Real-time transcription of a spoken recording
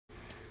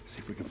See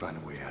if we can find a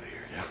way out of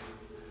here, yeah?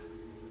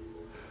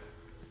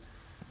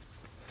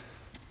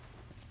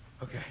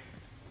 Okay.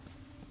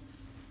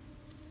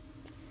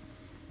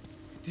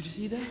 Did you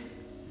see that?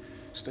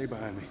 Stay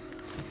behind me.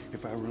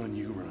 If I run,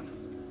 you run.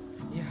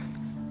 Yeah.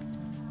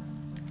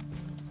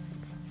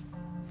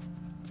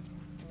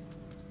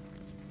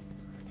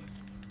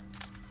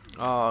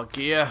 Oh,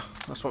 gear.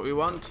 That's what we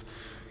want.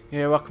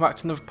 Yeah, welcome back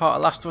to another part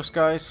of Last of Us,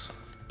 guys.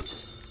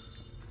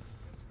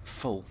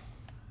 Full.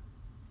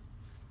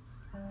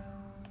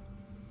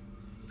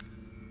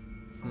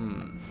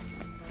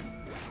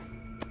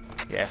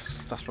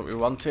 Yes, that's what we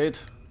wanted.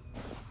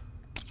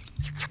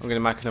 I'm going to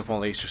make another one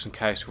of these just in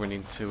case we run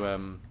into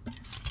one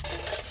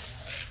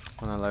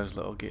of those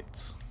little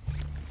gits.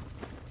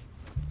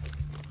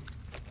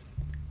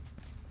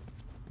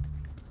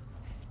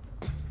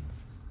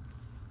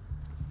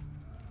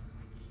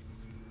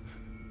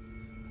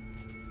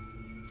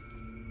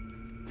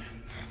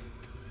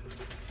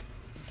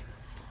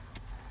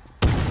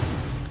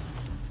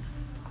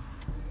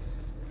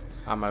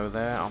 Ammo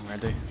there, I'm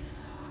ready.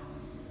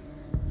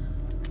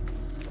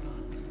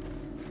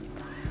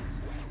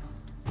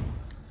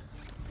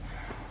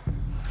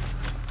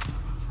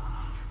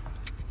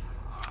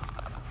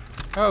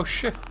 Oh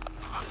shit.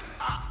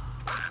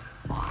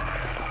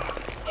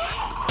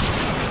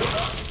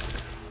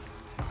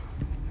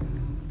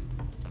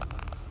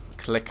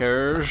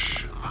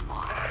 Clickers.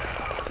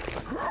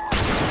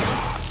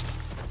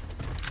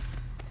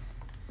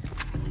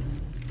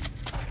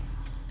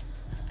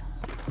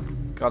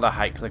 God, I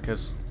hate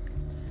clickers.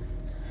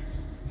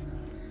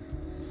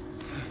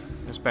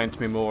 There's bound to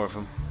be more of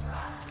them.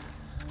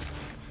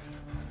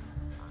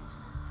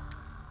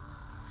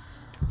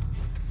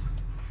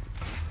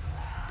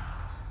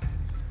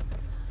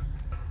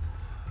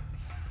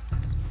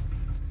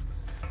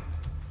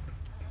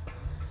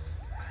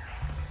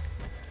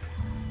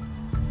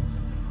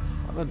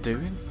 What are they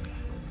doing?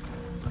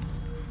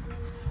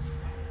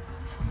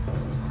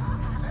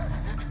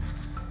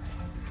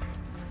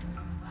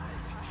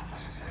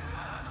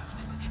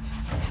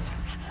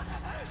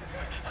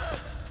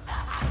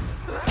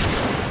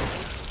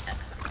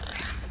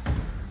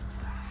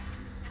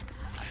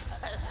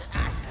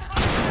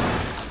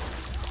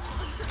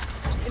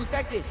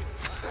 Infected.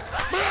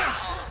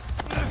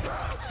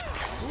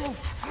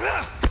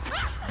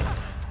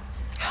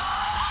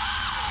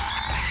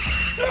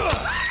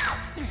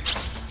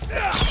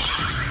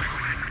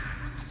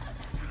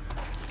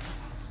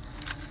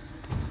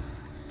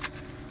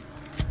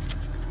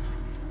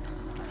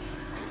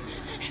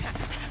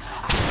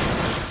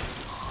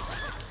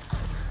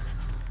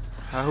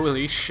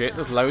 Holy shit,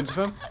 there's loads of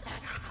them.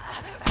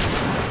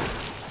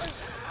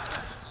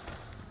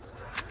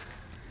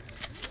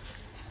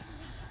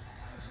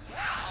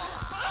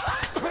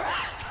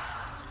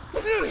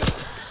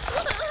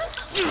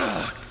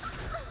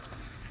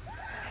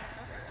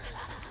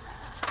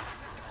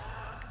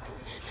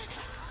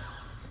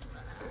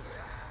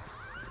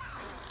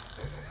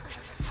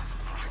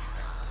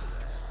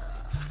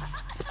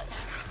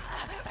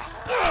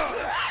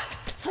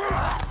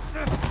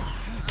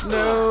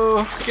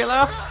 No, get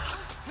off.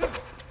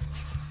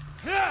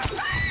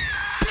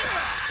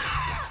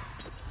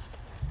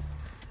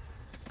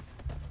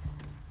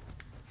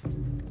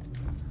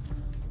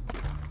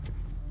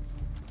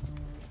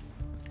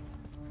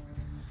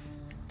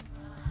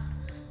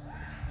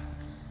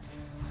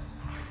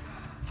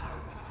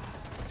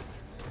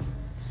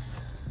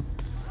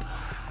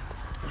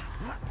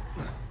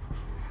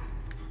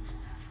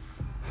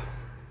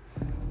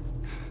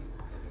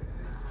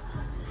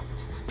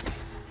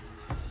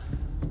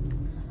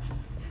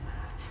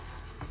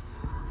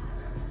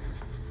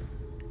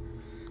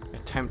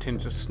 Attempting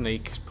to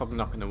sneak is probably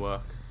not going to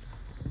work.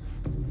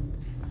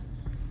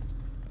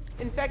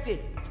 Infected.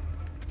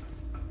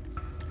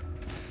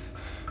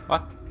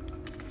 What?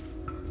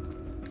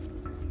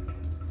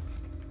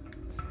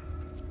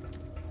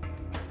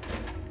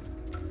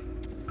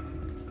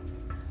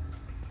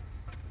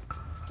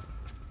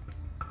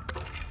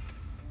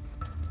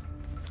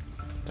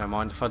 Don't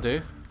mind if I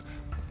do.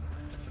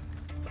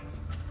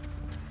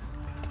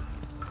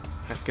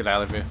 Let's get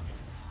out of here.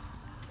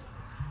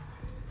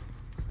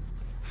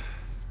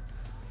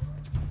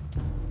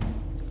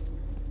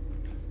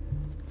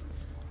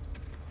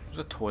 Is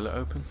the toilet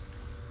open?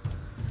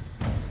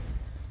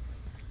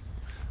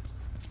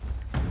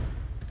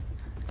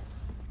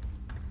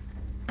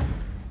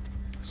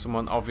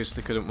 Someone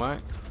obviously couldn't wait.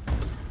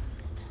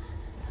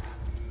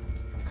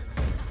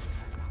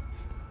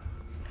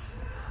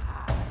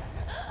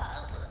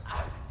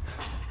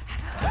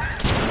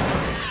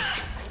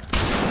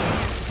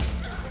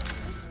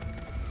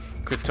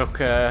 Could took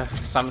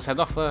Sam's head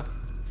off there.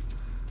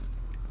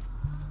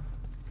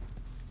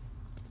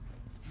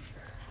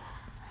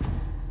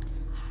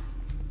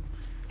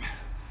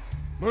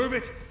 Move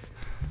it!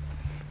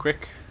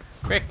 Quick,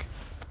 quick.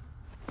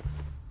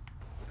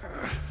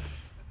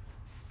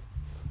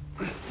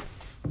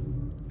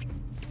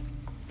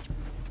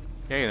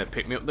 Yeah, you're gonna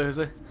pick me up there, is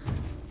he?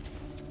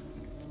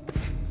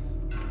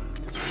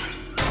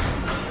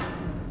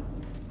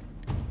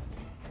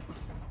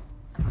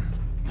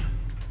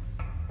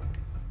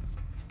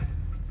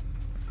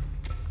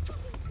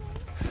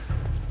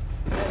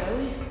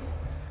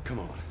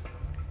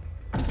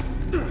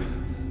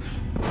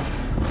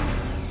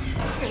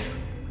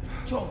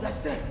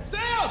 Sam!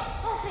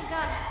 Oh, thank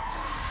God.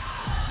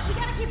 We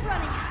gotta keep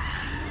running.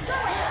 Go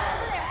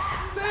over there.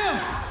 Sam!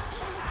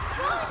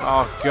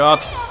 Oh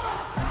god.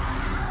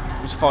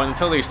 It was fine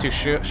until these two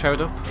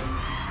showed up.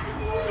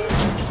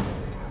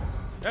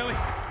 Ellie,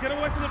 get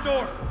away from the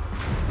door.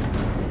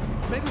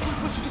 Maybe we can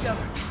put you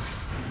together.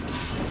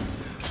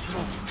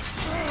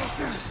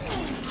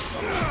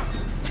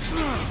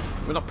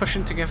 We're not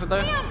pushing together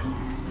though. Sam!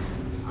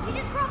 He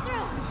just crawled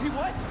through. He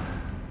what?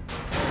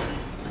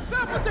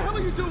 Sam, what the hell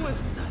are you doing?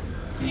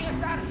 Getting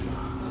us out of here.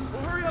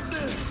 Well, hurry up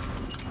then.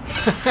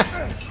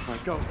 All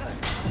right, go.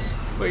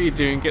 What are you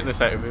doing getting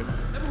this out of here?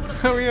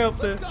 Hurry up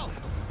there. Go.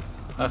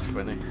 That's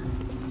funny.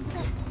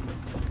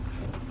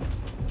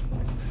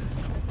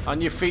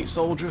 On your feet,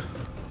 soldier.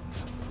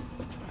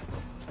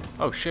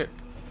 Oh shit.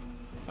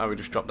 Oh, we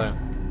just dropped down.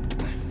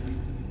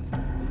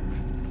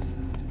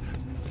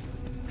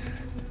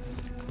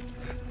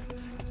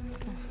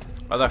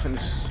 I don't think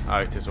this... Oh,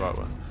 it is the right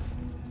one.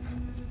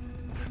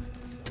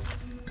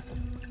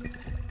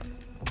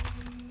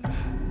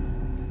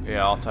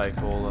 Yeah, I'll take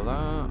all of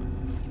that.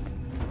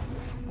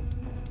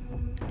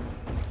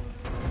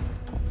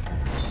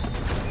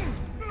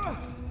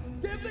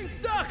 Damn thing's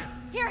stuck.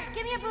 Here,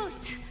 give me a boost.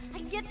 I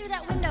can get through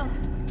that window.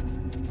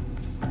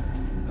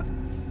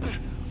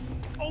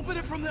 Open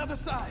it from the other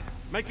side.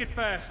 Make it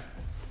fast.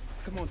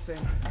 Come on,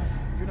 Sam.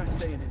 You're not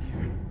staying in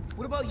here.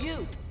 What about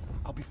you?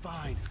 I'll be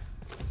fine.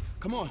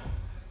 Come on,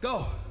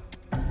 go.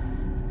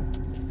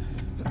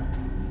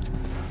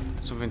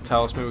 Something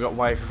tells me we've got a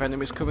wave of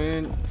enemies coming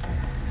in.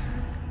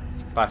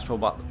 Baseball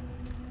bat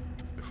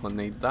if I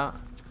need that.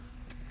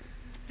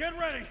 Get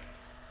ready.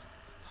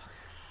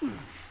 Here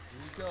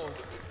we go.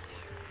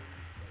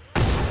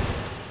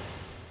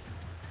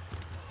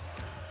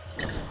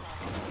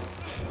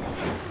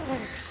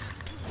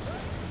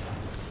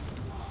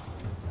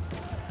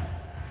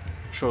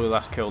 Surely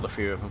that's killed a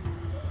few of them.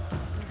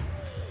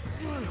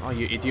 Oh,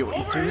 you idiot,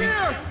 what are you doing?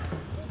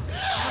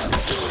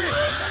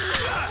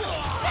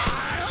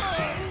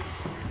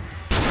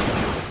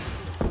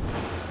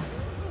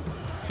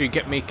 If you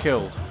get me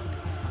killed,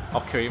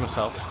 I'll kill you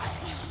myself.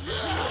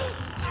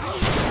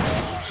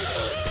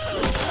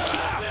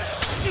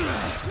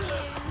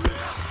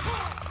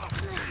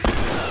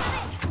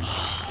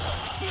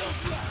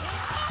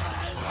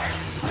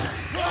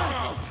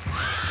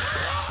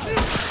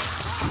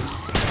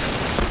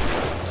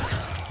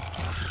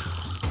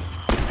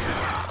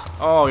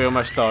 Oh, you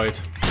almost died.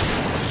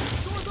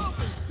 Door's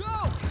open.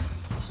 Go.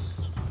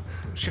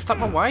 Shift out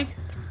my way?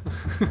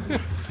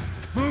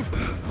 Move.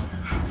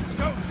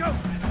 Go, go.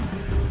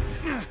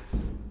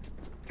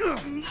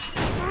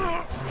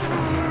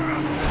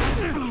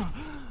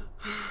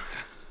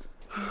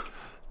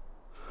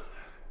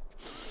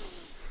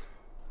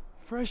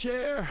 Fresh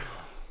air.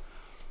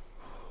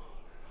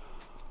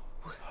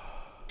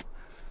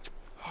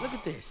 Look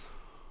at this.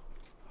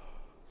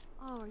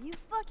 Oh, are you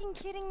fucking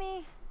kidding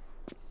me?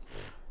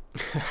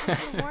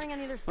 There's no warning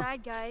on either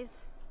side, guys.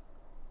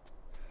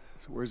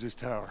 So where's this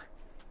tower?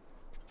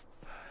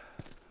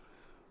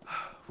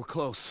 We're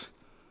close.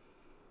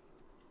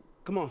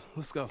 Come on,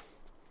 let's go.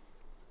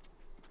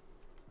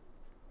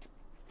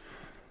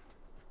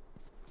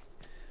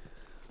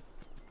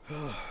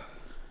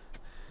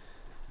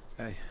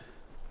 Hey,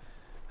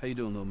 how you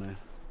doing, little man?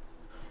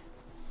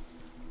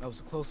 That was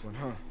a close one,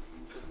 huh?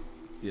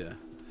 Yeah,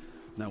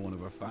 not one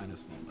of our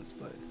finest moments,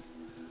 but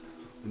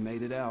we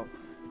made it out.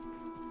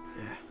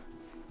 Yeah.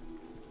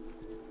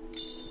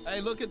 Hey,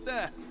 look at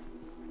that.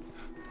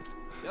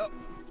 Yep,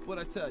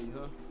 what'd I tell you,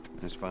 huh?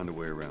 Let's find a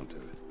way around to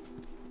it.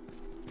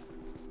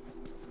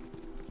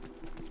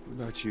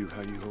 What about you?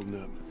 How you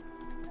holding up?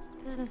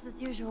 Business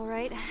as usual,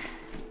 right?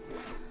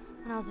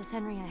 When I was with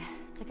Henry, I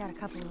took out a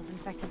couple of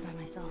infected by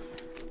myself.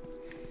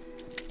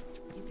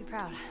 You'd be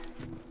proud.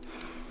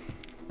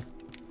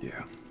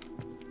 Yeah.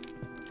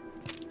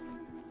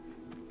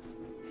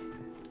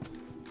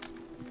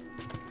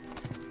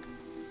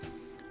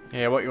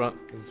 Yeah, what you want?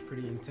 It was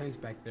pretty intense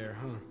back there,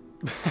 huh?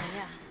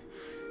 Yeah.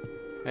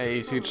 Hey,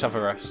 you two just have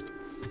a rest.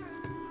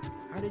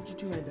 How did you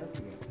two end up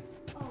together?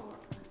 Oh,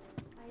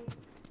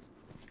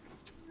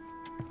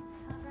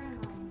 a friend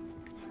of mine.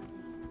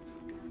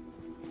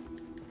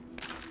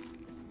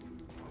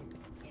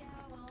 Yeah,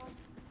 well,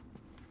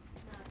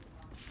 not as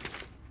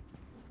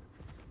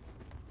well.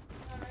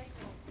 All right,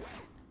 cool.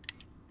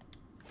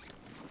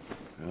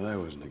 Well, that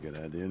wasn't a good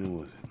idea, now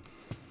was it?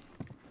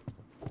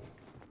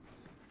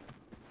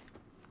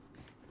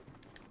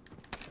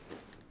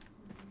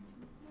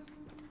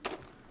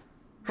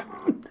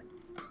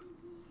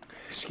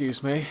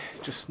 Excuse me,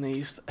 just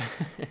sneezed.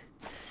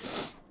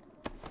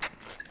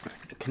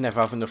 Can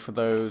never have enough of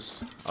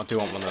those. I do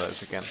want one of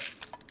those again.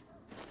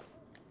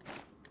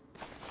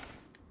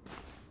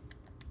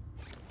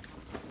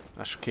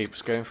 That should keep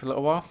us going for a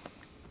little while.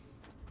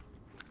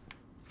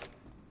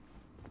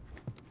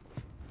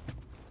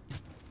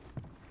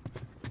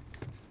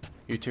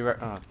 You two,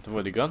 ah, they've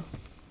already gone.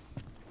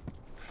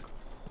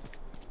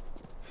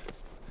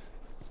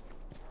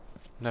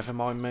 Never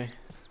mind me.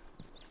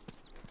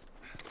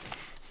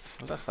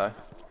 What does that say?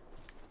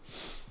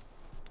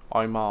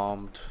 I'm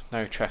armed.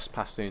 No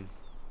trespassing.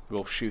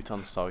 We'll shoot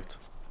on sight.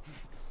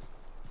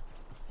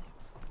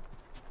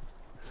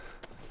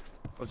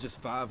 I was just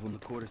 5 when the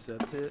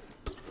cordyceps hit.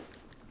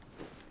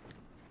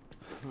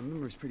 My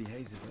memory's pretty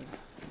hazy, but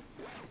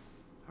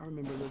I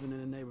remember living in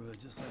a neighborhood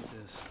just like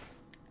this.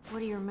 What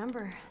do you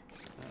remember?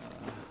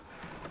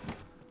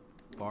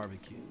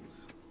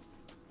 Barbecues.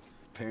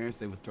 Parents,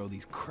 they would throw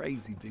these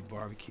crazy big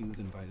barbecues,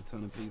 invite a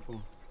ton of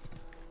people.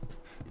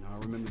 You know, I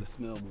remember the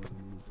smell more than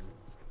anything.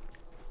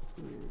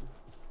 Weird.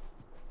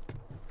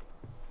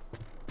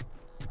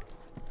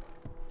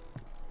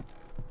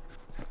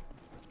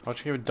 Why'd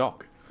you give a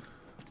dog?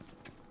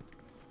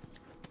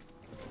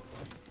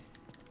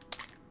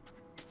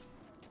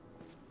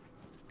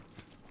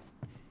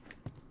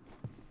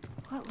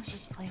 What was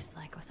this place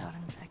like without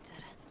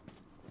infected?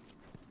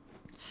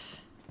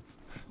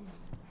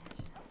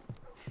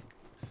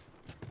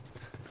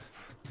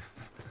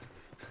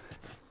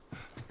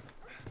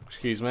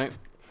 Excuse me.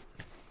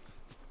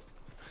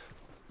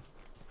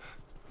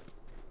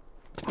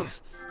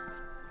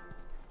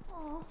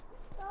 Oh,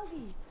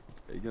 doggies.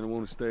 You're gonna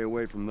want to stay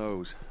away from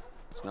those.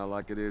 It's not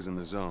like it is in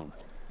the zone.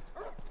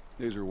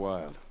 These are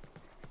wild.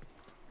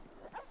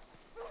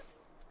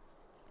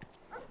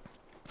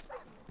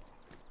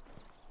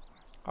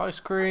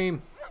 Ice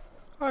cream!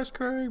 Ice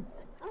cream!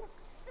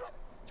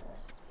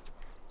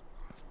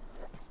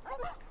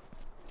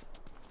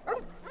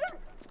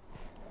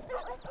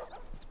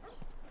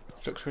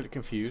 She looks really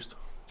confused.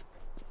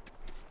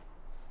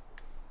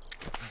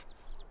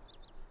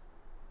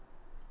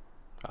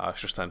 Ah,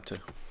 it's just empty.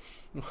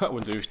 I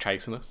wonder who's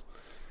chasing us.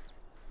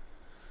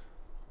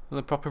 And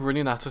they're proper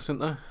running at us,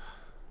 aren't they?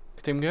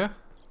 Get him go.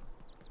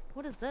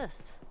 What is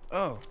this?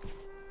 Oh,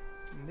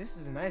 this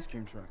is an ice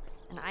cream truck.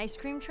 An ice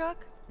cream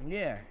truck?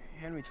 Yeah,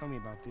 Henry told me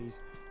about these.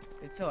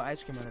 They sell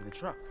ice cream out of the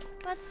truck.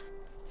 What?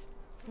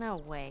 No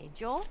way.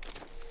 Joel?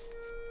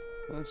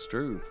 That's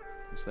true.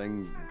 This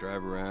thing would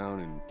drive around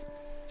and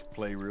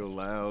play real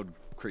loud,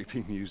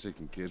 creepy music,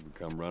 and kids would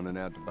come running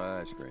out to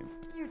buy ice cream.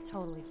 You're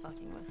totally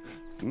fucking with me.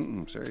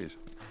 I'm serious.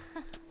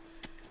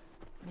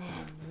 Man,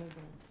 you live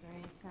in a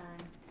strange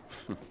time.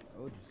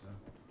 Told you so.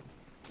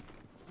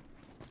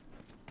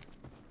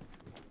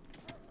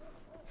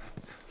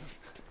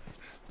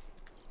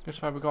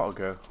 Guess where we gotta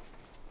go.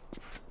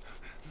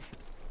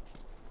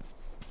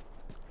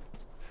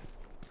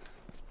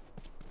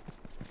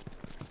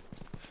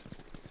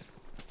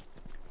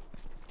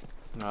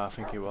 No, I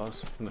think it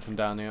was. Nothing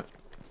down here.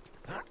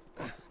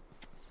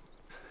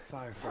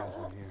 Fireflies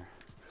are here.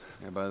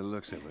 Yeah, by the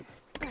looks of it.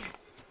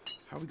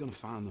 How are we gonna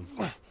find them?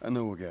 I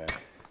know a guy.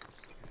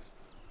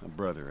 A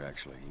brother,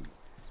 actually.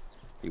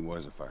 He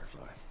was a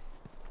Firefly.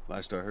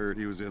 Last I heard,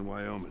 he was in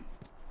Wyoming.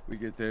 We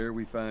get there,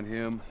 we find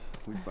him,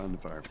 we find the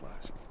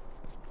Fireflies.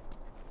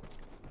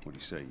 What do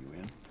you say, you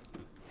in?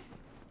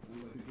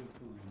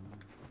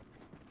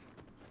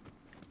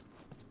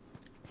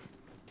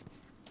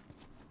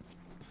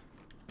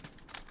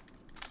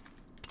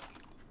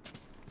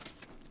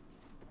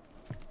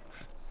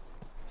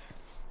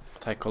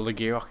 Take all the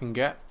gear I can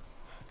get.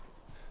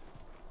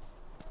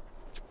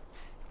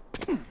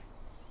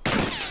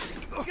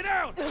 Get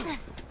out!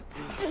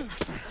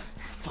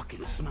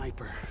 Fucking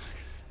sniper.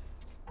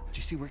 Did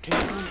you see where it came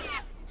from?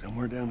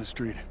 Somewhere down the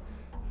street.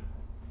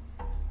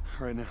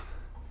 Right now,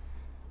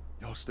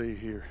 y'all stay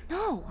here.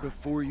 No!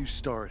 Before you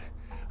start,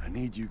 I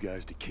need you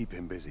guys to keep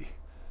him busy.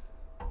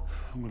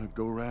 I'm gonna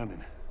go around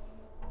and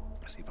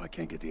see if I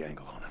can't get the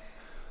angle on him.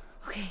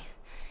 Okay.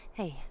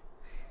 Hey,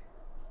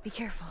 be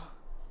careful.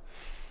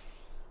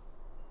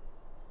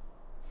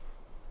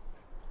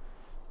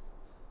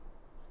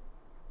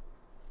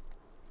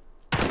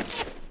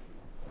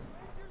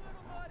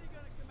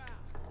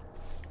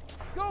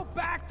 Go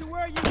back to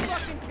where you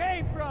fucking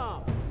came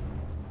from!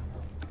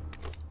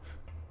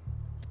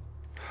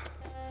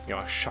 You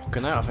got a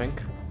shotgun out, I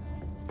think.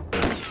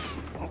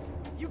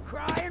 You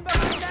crying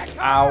behind that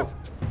car? Ow!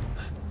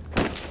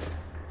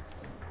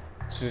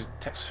 This is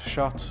take a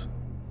shot.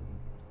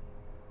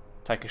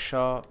 Take a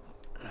shot.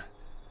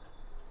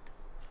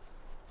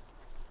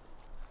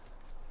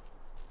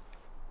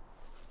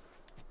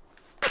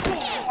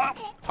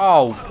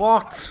 Oh,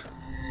 what?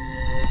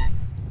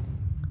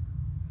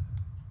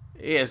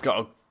 He has got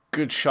a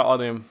good shot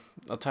on him,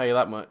 I'll tell you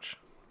that much.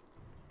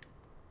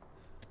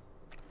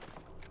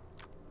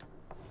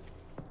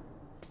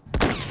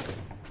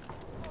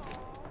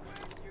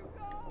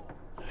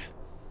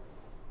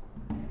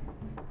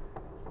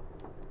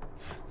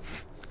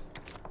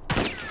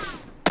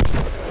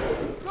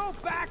 Go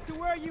back to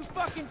where you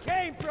fucking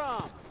came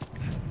from!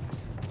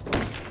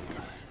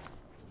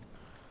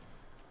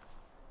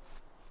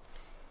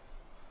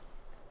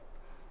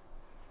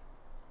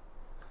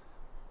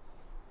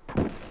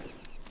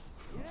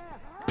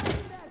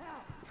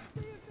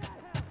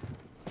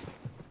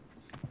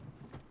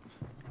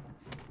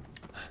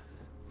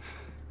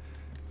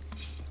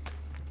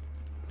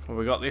 Well,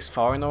 we got this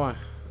far in the way.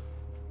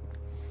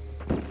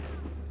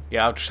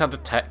 Yeah, I've just had the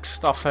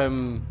text off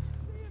Holy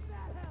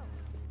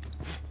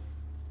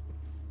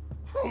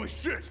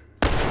shit!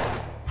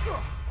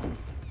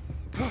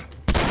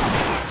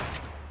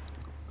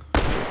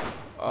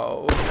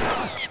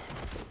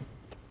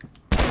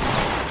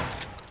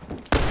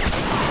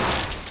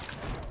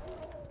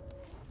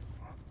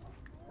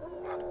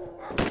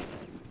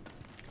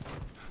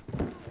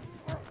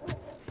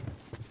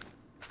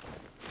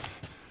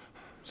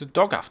 There's a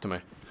dog after me.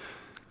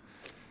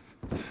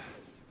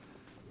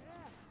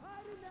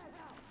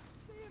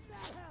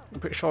 I'm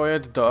pretty sure I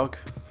heard a dog.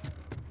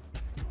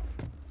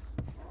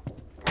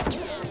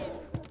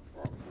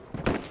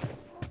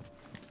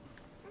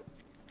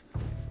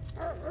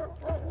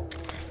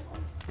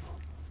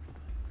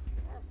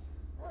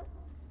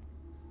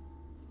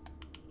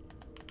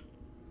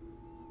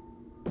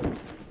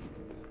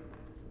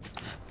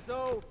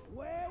 So,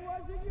 where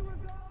was it you were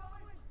going?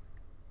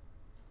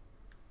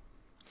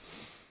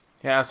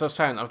 Yeah, as I was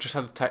saying, I've just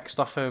had a text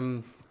off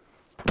a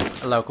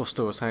local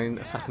store saying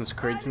Assassin's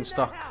Creed's in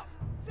stock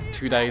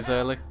 2 days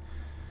early.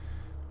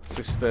 So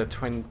this is the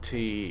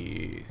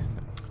 20.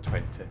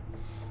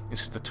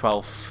 This is the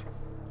 12th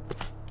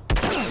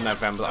of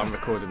November that I'm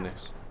recording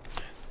this.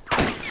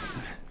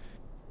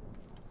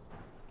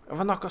 Have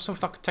I not got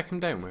something I could take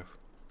him down with?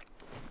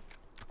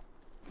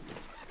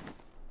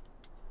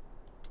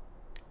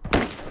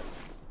 Yeah,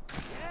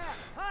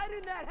 hide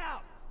in that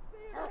house.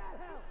 See in that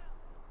house.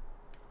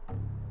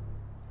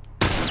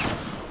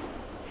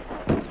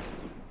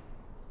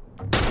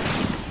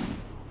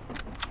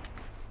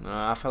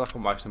 Nah, I feel like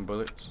I'm wasting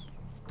bullets.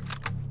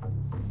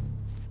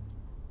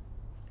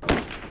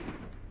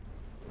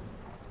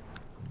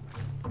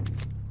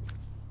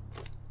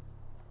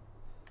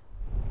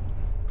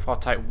 If I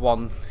take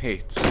one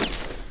hit,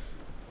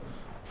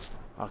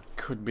 I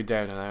could be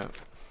down and out.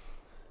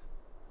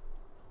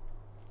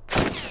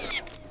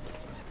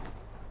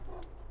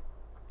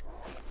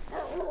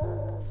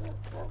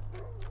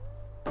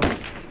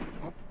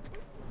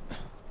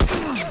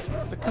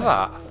 Look at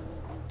that.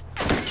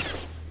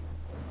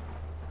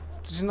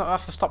 Does he not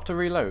have to stop to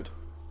reload?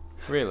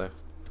 Really?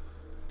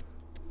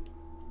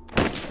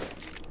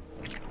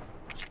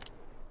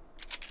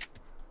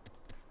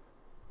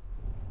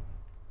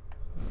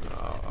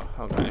 Oh,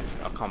 okay.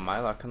 I can't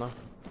melee, can I?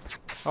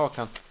 Oh, I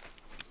can.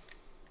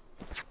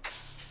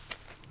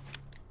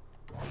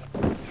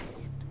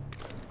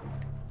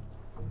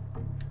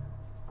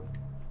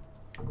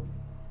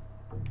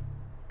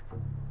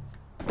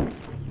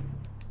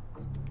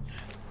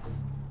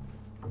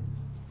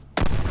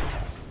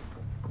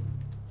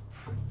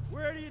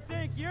 Where do you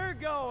think you're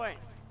going?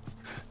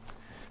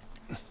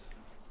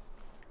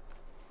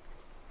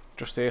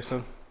 Just here,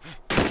 son.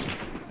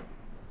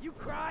 You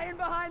crying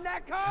behind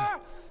that car?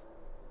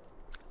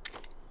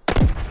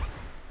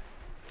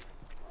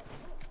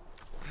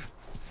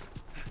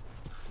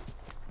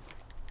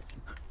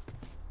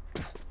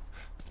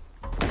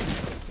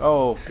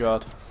 Oh,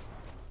 God.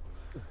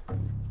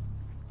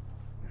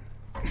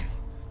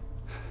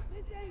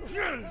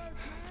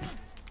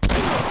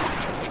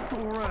 Go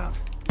around.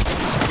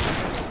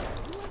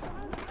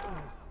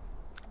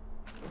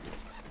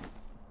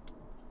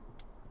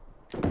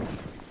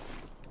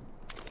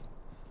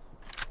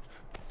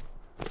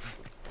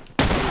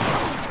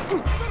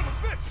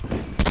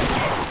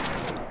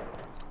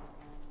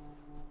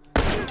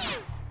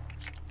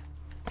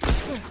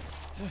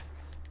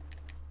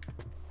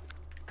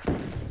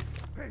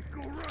 Hey,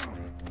 go around.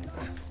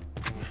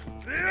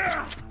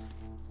 Yeah.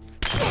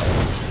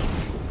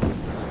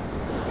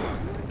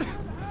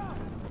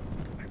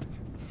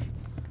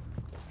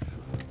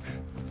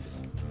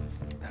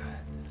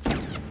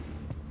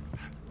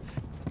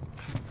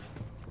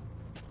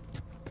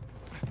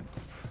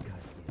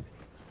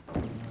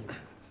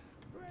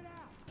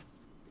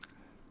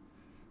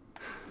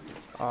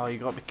 Oh, you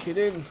gotta be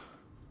kidding.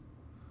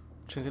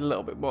 Just need a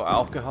little bit more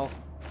alcohol.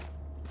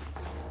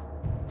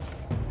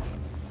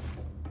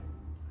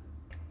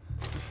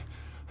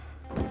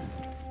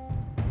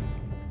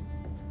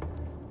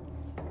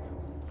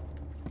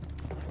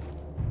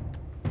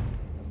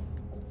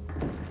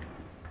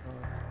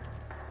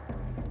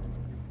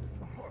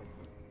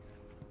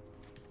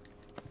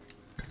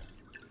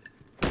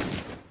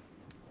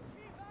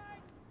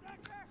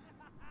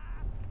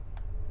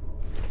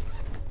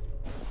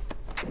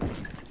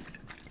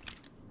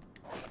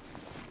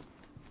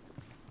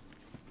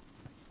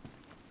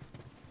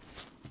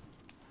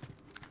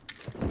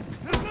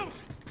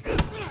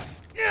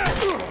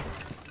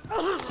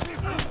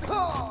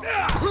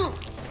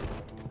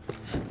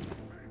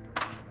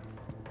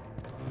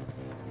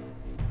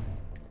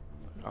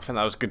 I think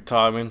that was good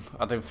timing.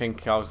 I didn't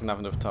think I was gonna have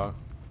enough time.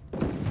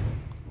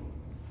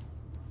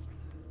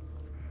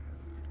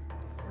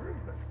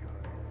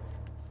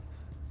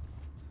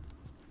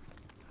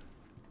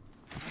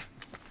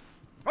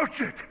 Oh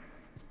shit!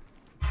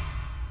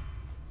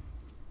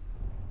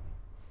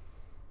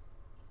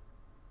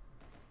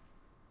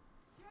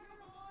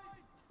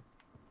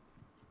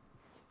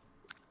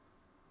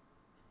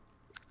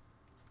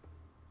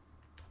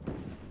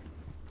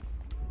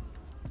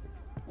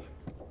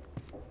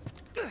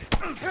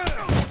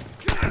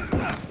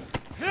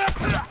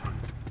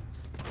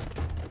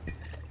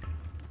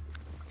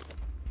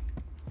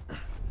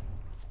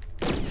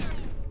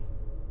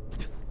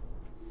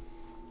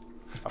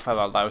 I felt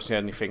like that was the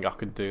only thing I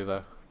could do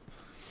though.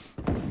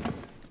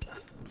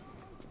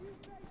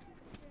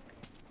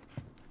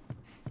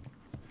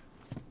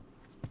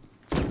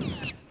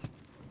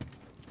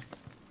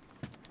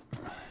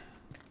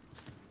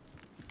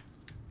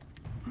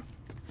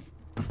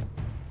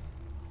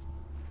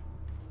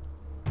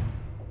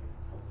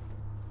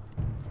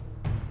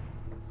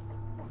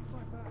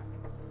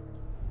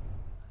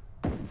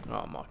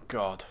 Oh my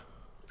god.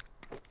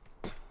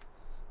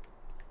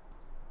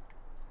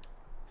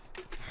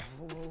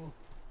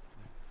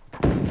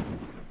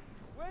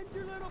 When's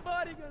your little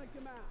buddy gonna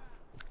come out?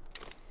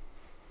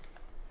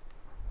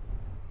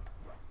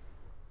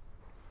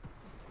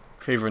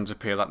 If he runs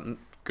up here, that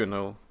gun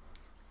will...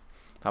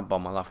 That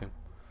bomb will have him.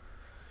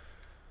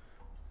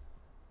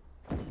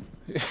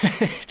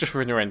 Just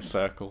running around in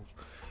circles.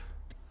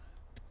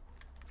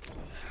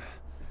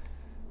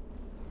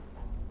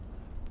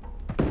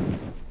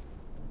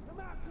 Come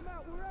out,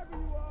 wherever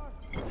you are.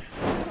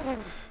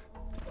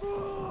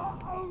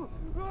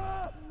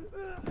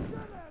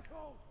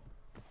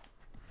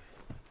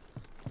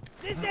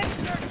 This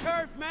ain't your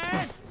turf,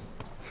 man!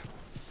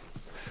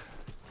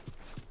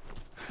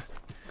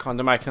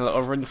 Kinda making a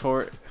little run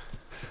for it.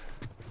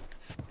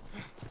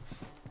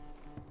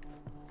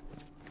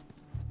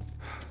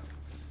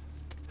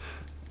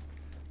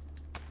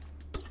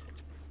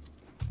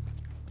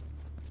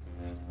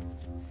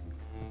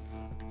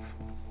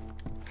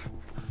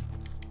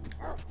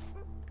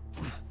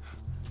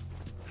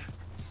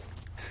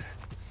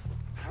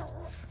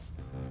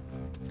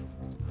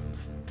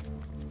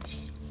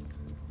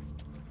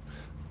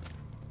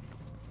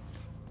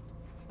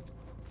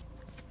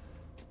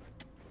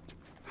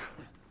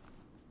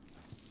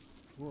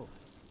 Whoa.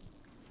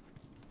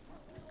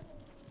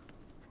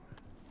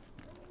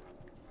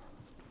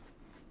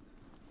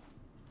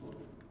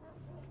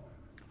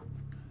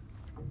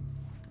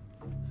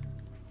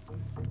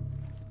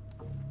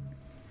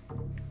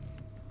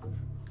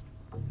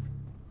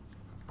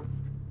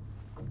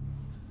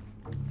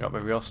 Got to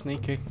be real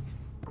sneaky.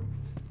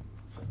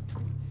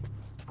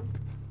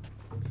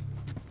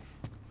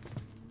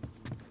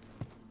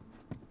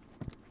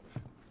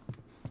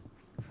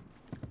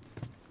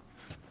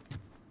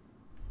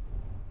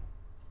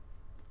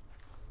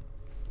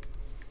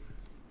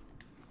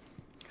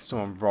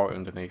 Someone right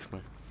underneath me.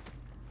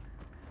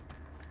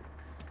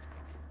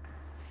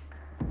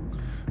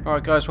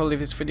 Alright guys, we'll leave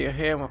this video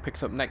here and we'll pick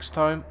it up next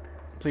time.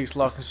 Please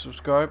like and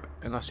subscribe,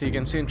 and I'll see you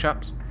again soon,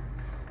 chaps.